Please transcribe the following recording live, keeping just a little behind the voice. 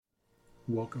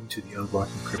Welcome to the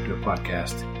Unblocking Crypto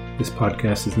podcast. This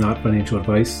podcast is not financial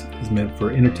advice. It is meant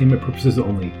for entertainment purposes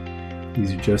only.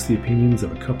 These are just the opinions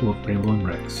of a couple of rambling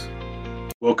wrecks.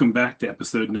 Welcome back to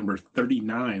episode number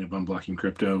 39 of Unblocking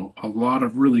Crypto. A lot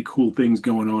of really cool things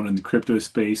going on in the crypto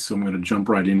space, so I'm going to jump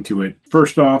right into it.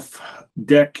 First off,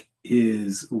 DEC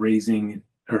is raising,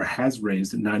 or has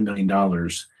raised $9 million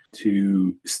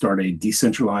to start a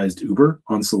decentralized Uber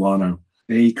on Solana.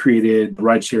 They created the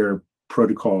rideshare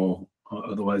protocol,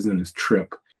 otherwise known as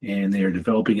Trip, and they are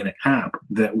developing an app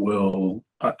that will,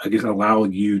 allow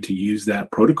you to use that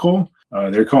protocol.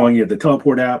 They're calling it the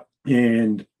Teleport app,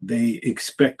 and they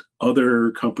expect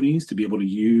other companies to be able to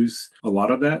use a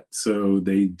lot of that. So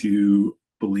they do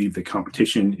believe the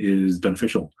competition is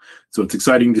beneficial. So it's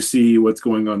exciting to see what's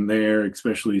going on there,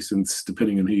 especially since,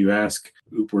 depending on who you ask,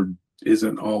 Uber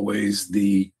isn't always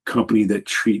the company that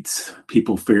treats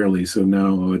people fairly. So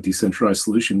now a decentralized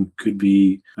solution could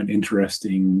be an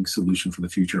interesting solution for the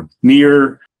future.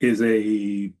 Near is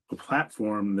a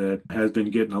platform that has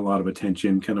been getting a lot of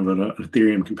attention, kind of an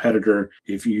Ethereum competitor.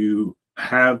 If you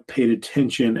have paid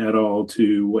attention at all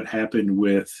to what happened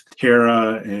with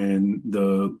Terra and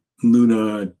the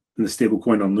Luna and the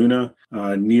stablecoin on Luna,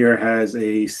 Near has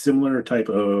a similar type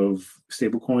of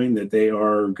stablecoin that they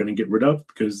are going to get rid of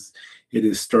because it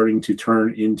is starting to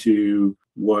turn into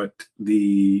what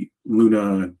the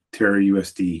Luna Terra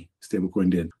USD stablecoin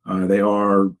did. They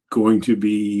are going to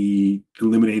be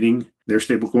eliminating their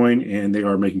stablecoin, and they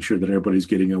are making sure that everybody's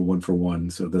getting a one-for-one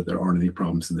so that there aren't any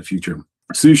problems in the future.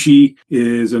 Sushi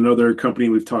is another company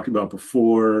we've talked about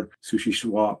before, Sushi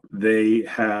Swap. They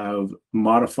have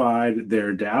modified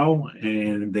their DAO,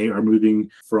 and they are moving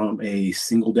from a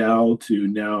single DAO to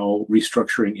now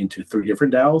restructuring into 3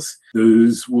 different DAOs.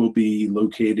 Those will be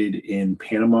located in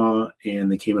Panama and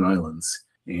the Cayman Islands,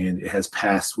 and it has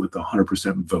passed with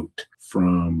 100% vote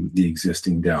from the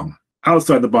existing DAO.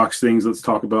 Outside the box things, let's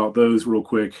talk about those real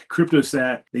quick.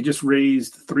 CryptoSat, they just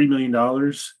raised $3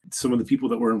 million. Some of the people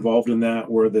that were involved in that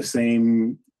were the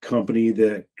same company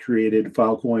that created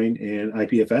Filecoin and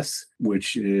IPFS,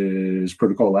 which is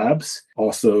Protocol Labs.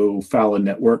 Also, Fala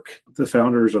Network, the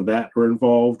founders of that are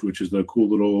involved, which is the cool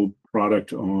little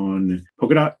product on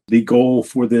Polkadot. The goal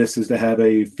for this is to have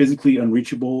a physically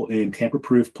unreachable and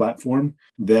tamper-proof platform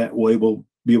that will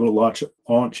be able to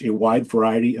launch a wide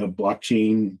variety of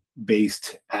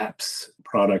blockchain-based apps,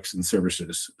 products, and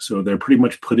services. So they're pretty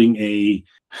much putting a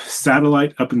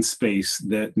satellite up in space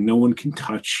that no one can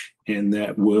touch and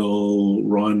that will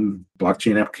run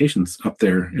blockchain applications up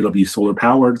there. It'll be solar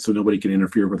powered, so nobody can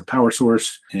interfere with the power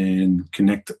source and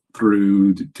connect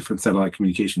through different satellite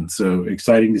communications. So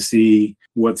exciting to see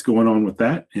what's going on with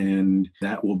that, and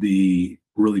that will be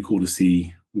really cool to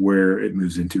see where it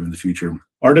moves into in the future.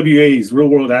 RWAs, real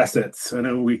world assets. I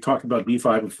know we talked about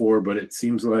DeFi before, but it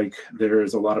seems like there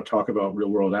is a lot of talk about real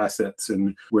world assets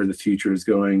and where the future is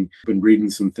going. I've been reading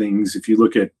some things. If you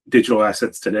look at digital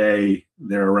assets today,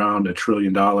 they're around $1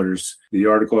 trillion. The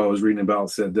article I was reading about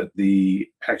said that the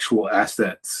actual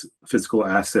assets, physical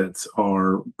assets,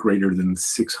 are greater than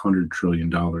 $600 trillion.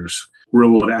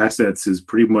 Real world assets is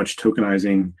pretty much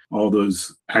tokenizing all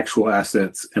those actual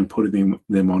assets and putting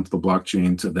them onto the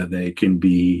blockchain so that they can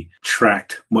be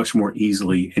tracked much more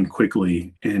easily and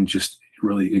quickly, and just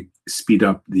really speed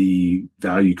up the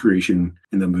value creation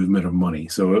and the movement of money.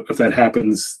 So if that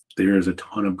happens, there's a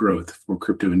ton of growth for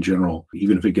crypto in general,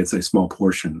 even if it gets a small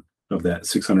portion of that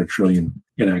 600 trillion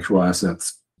in actual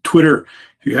assets. Twitter,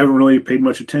 if you haven't really paid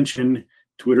much attention,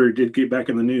 Twitter did get back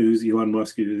in the news. Elon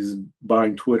Musk is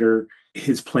buying Twitter.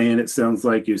 His plan, it sounds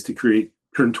like, is to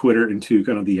turn Twitter into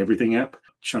kind of the everything app.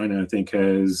 China, I think,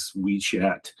 has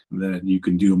WeChat that you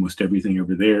can do almost everything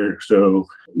over there. So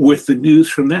with the news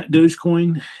from that,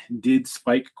 Dogecoin did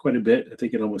spike quite a bit. I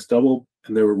think it almost doubled.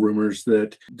 And there were rumors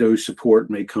that Doge support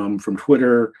may come from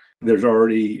Twitter. There's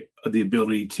already the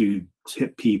ability to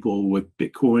tip people with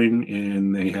Bitcoin,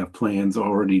 and they have plans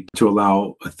already to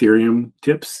allow Ethereum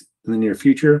tips in the near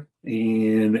future.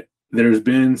 And there's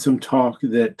been some talk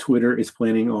that Twitter is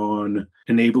planning on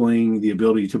enabling the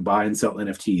ability to buy and sell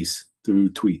NFTs through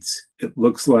tweets. It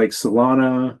looks like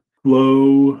Solana,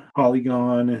 Flow,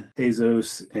 Polygon,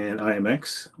 Tezos, and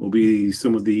IMX will be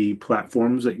some of the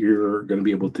platforms that you're going to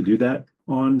be able to do that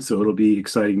on. So it'll be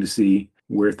exciting to see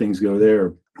where things go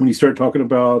there. When you start talking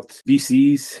about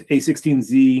VCs,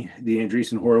 A16Z, the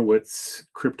Andreessen Horowitz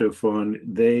crypto fund,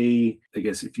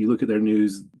 if you look at their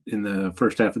news in the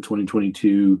first half of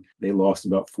 2022, they lost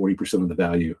about 40% of the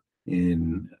value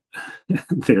in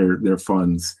their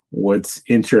funds. What's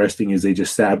interesting is they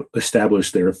just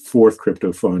established their 4th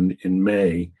crypto fund in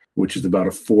May, which is about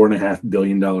a $4.5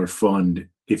 billion fund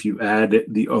if you add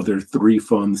the other three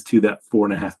funds to that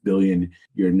 $4.5 billion,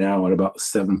 you're now at about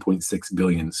 $7.6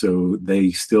 billion. So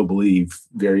they still believe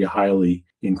very highly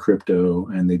in crypto,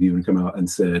 and they've even come out and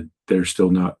said they're still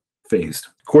not phased.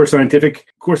 Core Scientific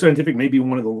may be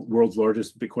one of the world's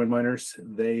largest Bitcoin miners.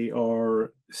 They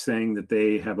are saying that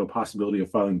they have a possibility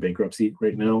of filing bankruptcy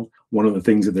right now. One of the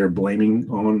things that they're blaming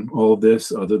on all of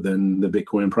this, other than the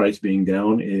Bitcoin price being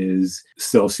down, is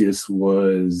Celsius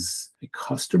was a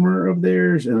customer of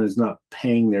theirs and is not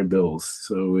paying their bills.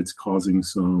 So it's causing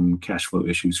some cash flow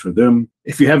issues for them.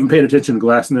 If you haven't paid attention to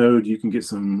Glassnode, you can get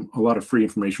a lot of free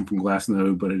information from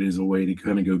Glassnode, but it is a way to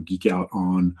kind of go geek out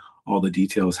on all the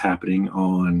details happening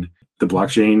on the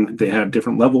blockchain. They have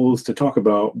different levels to talk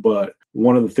about, but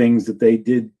one of the things that they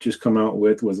did just come out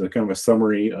with was a kind of a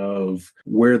summary of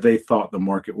where they thought the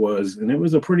market was. And it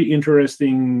was a pretty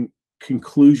interesting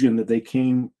conclusion that they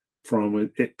came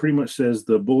from. It pretty much says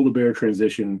the bull to bear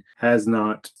transition has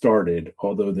not started,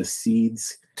 although the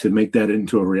seeds to make that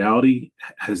into a reality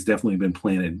has definitely been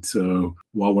planted. So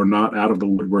while we're not out of the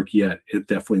woodwork yet, it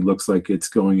definitely looks like it's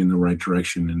going in the right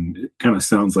direction. And it kind of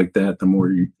sounds like that the more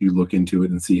you look into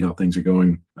it and see how things are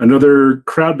going. Another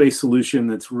crowd-based solution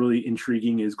that's really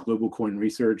intriguing is Global Coin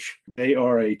Research. They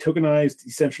are a tokenized,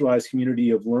 decentralized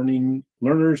community of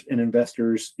learners and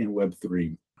investors in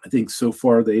Web3. I think so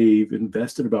far they've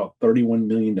invested about $31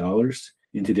 million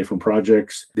into different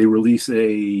projects. They release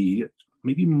a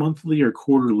maybe monthly or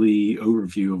quarterly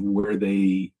overview of where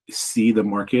they see the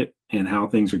market and how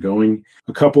things are going.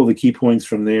 A couple of the key points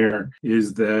from there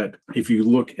is that if you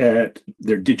look at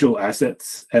their digital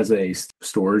assets as a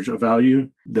storage of value,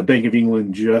 the Bank of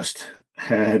England just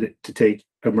had to take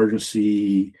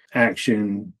emergency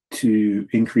action to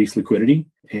increase liquidity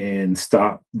and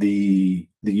stop the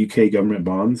UK government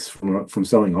bonds from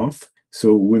selling off.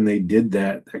 So when they did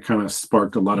that, that kind of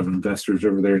sparked a lot of investors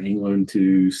over there in England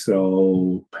to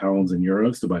sell pounds and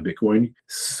euros to buy Bitcoin.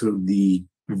 So the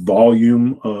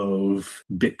volume of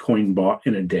Bitcoin bought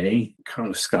in a day kind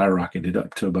of skyrocketed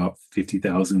up to about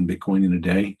 50,000 Bitcoin in a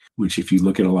day, which if you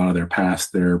look at a lot of their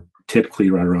past, they're typically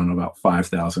right around about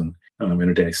 5,000 in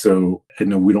a day. So I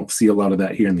know we don't see a lot of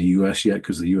that here in the US yet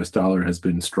because the US dollar has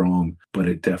been strong, but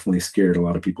it definitely scared a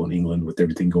lot of people in England with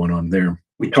everything going on there.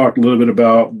 We talked a little bit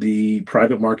about the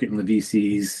private market and the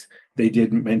VCs. They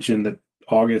did mention that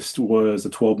August was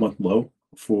a 12-month low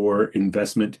for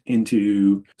investment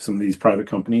into some of these private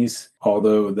companies.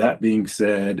 Although that being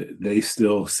said, they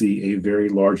still see a very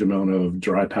large amount of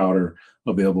dry powder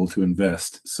available to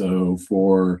invest. So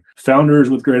for founders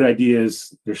with great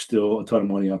ideas, there's still a ton of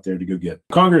money out there to go get.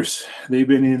 Congress, they've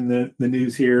been in the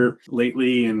news here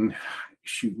lately, and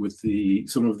with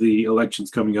some of the elections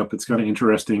coming up, it's kind of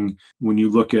interesting when you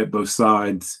look at both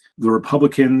sides. The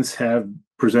Republicans have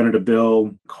presented a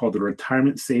bill called the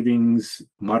Retirement Savings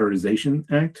Modernization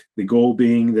Act, the goal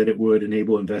being that it would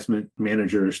enable investment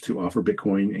managers to offer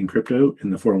Bitcoin and crypto in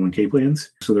the 401k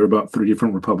plans. So there are about 3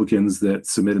 different Republicans that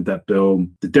submitted that bill.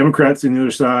 The Democrats on the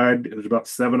other side, there's about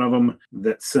 7 of them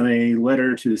that sent a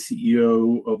letter to the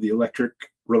CEO of the Electric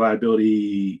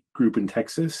Reliability Group in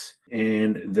Texas,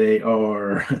 and they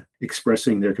are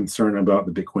expressing their concern about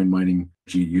the Bitcoin mining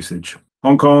usage.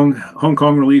 Hong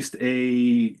Kong released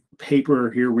a paper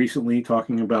here recently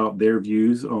talking about their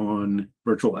views on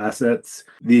virtual assets.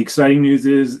 The exciting news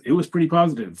is it was pretty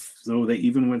positive. So they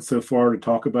even went so far to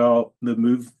talk about the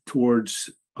move towards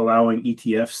allowing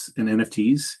ETFs and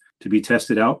NFTs to be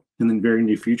tested out in the very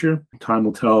near future. Time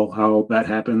will tell how that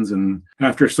happens. And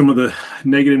after some of the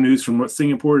negative news from what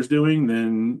Singapore is doing,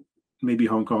 then maybe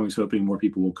Hong Kong is hoping more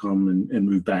people will come and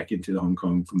move back into Hong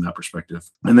Kong from that perspective.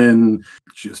 And then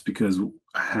just because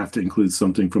I have to include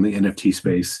something from the NFT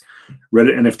space,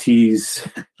 Reddit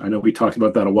NFTs, I know we talked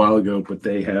about that a while ago, but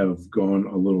they have gone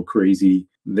a little crazy.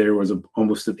 There was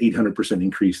almost an 800%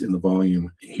 increase in the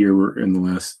volume here in the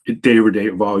last day-over-day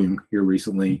volume here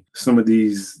recently. Some of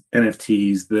these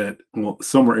NFTs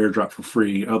some were airdropped for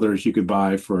free. Others you could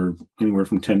buy for anywhere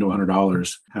from $10 to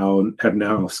 $100 have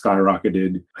now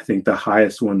skyrocketed. I think the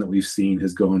highest one that we've seen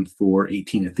has gone for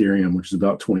 18 Ethereum, which is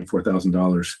about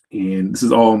 $24,000. And this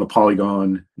is all on the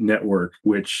Polygon network,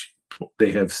 which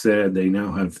they have said they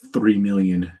now have 3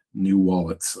 million new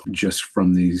wallets just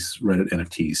from these Reddit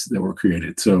NFTs that were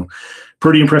created. So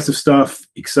pretty impressive stuff.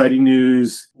 Exciting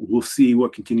news. We'll see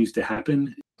what continues to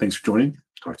happen. Thanks for joining.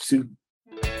 Talk to you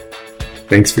soon.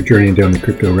 Thanks for journeying down the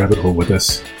crypto rabbit hole with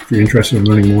us. If you're interested in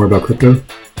learning more about crypto,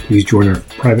 please join our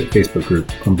private Facebook group,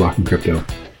 Unblocking Crypto.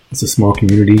 It's a small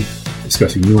community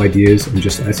discussing new ideas and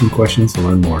just asking questions to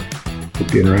learn more. Hope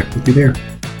to interact with you there.